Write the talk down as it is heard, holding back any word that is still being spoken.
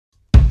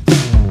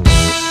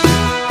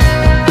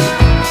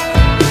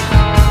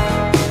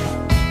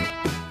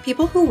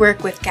People who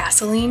work with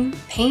gasoline,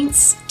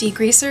 paints,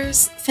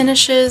 degreasers,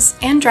 finishes,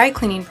 and dry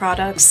cleaning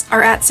products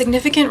are at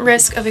significant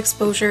risk of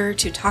exposure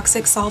to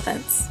toxic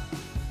solvents.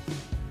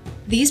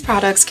 These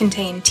products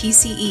contain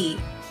TCE,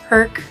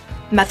 perc,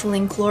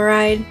 methylene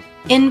chloride,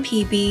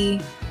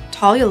 NPB,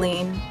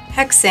 toluene,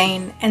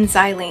 hexane, and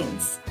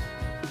xylenes.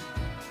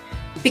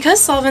 Because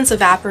solvents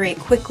evaporate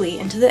quickly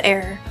into the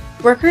air,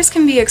 workers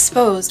can be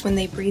exposed when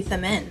they breathe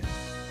them in.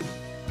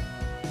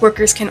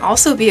 Workers can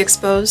also be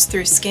exposed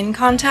through skin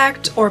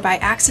contact or by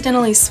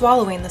accidentally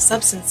swallowing the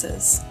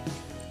substances.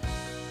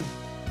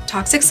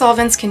 Toxic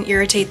solvents can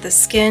irritate the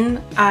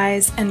skin,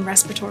 eyes, and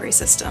respiratory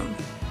system.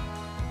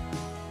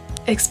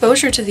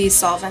 Exposure to these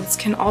solvents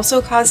can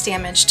also cause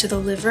damage to the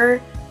liver,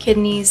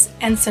 kidneys,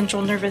 and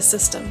central nervous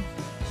system.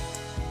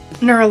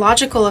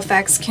 Neurological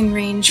effects can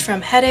range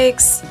from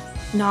headaches,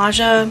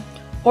 nausea,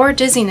 or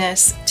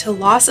dizziness to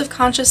loss of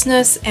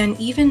consciousness and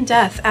even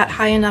death at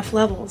high enough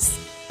levels.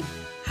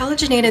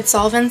 Halogenated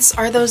solvents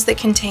are those that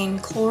contain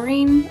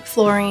chlorine,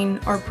 fluorine,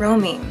 or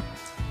bromine.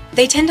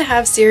 They tend to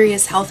have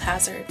serious health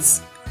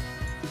hazards.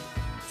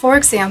 For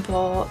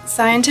example,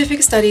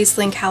 scientific studies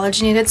link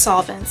halogenated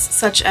solvents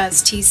such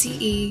as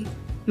TCE,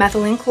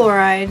 methylene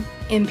chloride,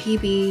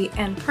 NPB,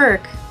 and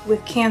perc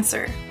with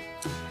cancer.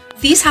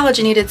 These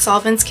halogenated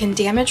solvents can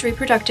damage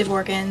reproductive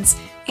organs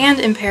and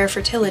impair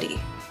fertility.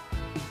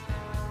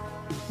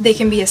 They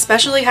can be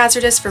especially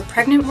hazardous for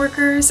pregnant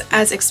workers,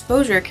 as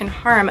exposure can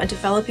harm a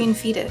developing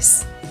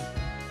fetus.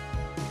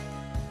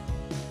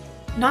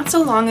 Not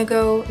so long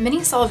ago,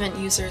 many solvent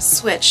users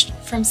switched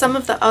from some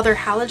of the other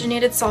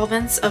halogenated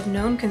solvents of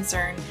known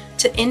concern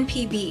to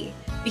NPB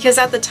because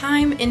at the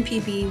time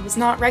NPB was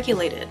not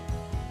regulated.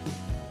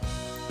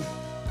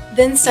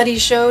 Then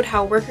studies showed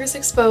how workers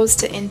exposed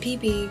to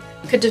NPB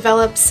could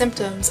develop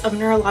symptoms of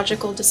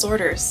neurological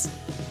disorders.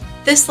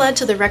 This led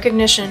to the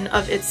recognition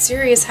of its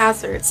serious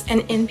hazards,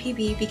 and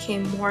NPB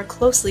became more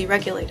closely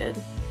regulated.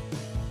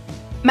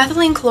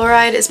 Methylene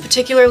chloride is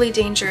particularly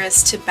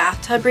dangerous to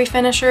bathtub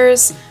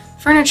refinishers,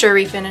 furniture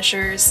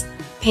refinishers,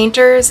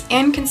 painters,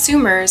 and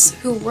consumers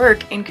who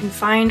work in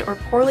confined or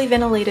poorly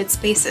ventilated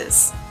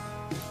spaces.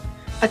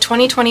 A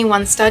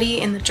 2021 study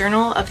in the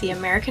Journal of the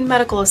American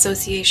Medical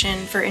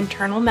Association for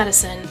Internal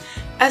Medicine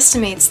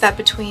estimates that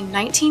between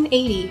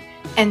 1980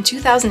 and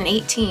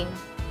 2018,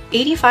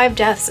 85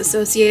 deaths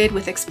associated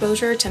with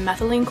exposure to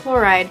methylene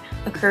chloride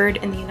occurred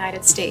in the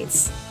United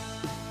States.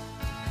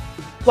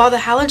 While the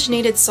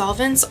halogenated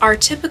solvents are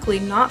typically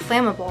not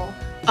flammable,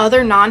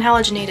 other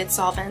non-halogenated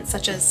solvents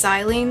such as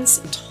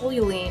xylenes,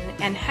 toluene,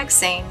 and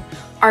hexane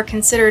are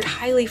considered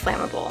highly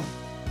flammable.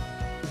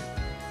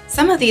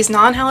 Some of these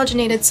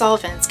non-halogenated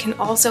solvents can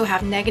also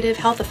have negative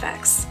health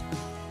effects.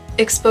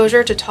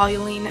 Exposure to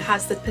toluene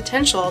has the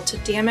potential to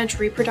damage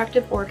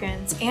reproductive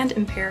organs and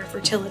impair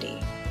fertility.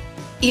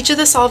 Each of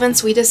the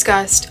solvents we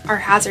discussed are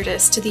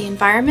hazardous to the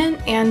environment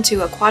and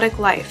to aquatic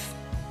life.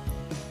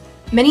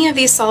 Many of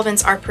these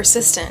solvents are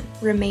persistent,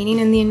 remaining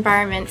in the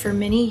environment for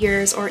many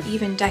years or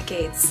even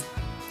decades.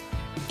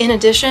 In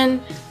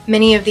addition,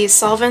 many of these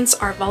solvents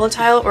are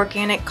volatile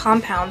organic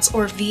compounds,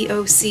 or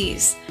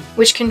VOCs,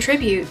 which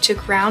contribute to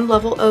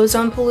ground-level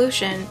ozone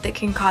pollution that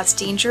can cause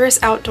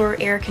dangerous outdoor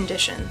air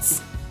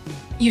conditions.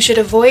 You should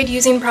avoid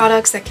using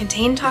products that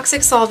contain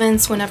toxic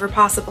solvents whenever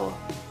possible.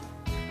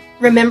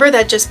 Remember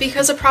that just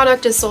because a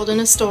product is sold in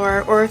a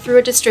store or through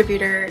a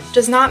distributor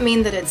does not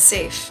mean that it's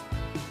safe.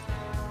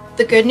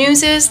 The good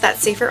news is that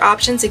safer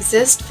options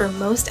exist for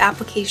most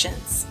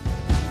applications.